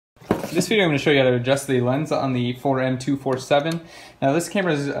For this video I'm going to show you how to adjust the lens on the 4M247. Now this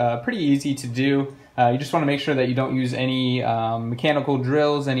camera is pretty easy to do. You just want to make sure that you don't use any mechanical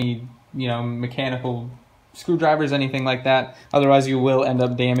drills, any mechanical screwdrivers, anything like that. Otherwise you will end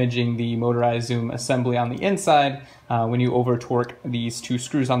up damaging the motorized zoom assembly on the inside when you over torque these two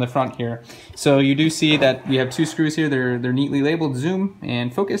screws on the front here. So you do see that we have two screws here. They're neatly labeled zoom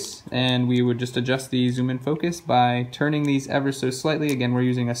and focus, and we would just adjust the zoom and focus by turning these ever so slightly. Again, we're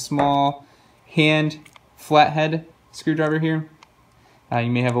using a small hand flathead screwdriver here.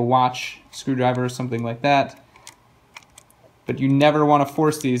 You may have a watch screwdriver or something like that, but you never want to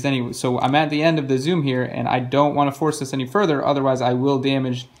force these anyway. So I'm at the end of the zoom here, and I don't want to force this any further, otherwise I will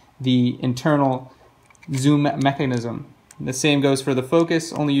damage the internal zoom mechanism. The same goes for the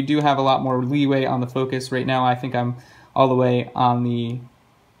focus, only you do have a lot more leeway on the focus. Right now I think I'm all the way on the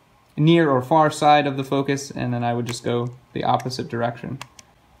near or far side of the focus, and then I would just go the opposite direction.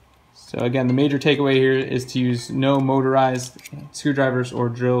 So again, the major takeaway here is to use no motorized screwdrivers or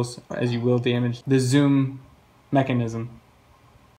drills, as you will damage the zoom mechanism.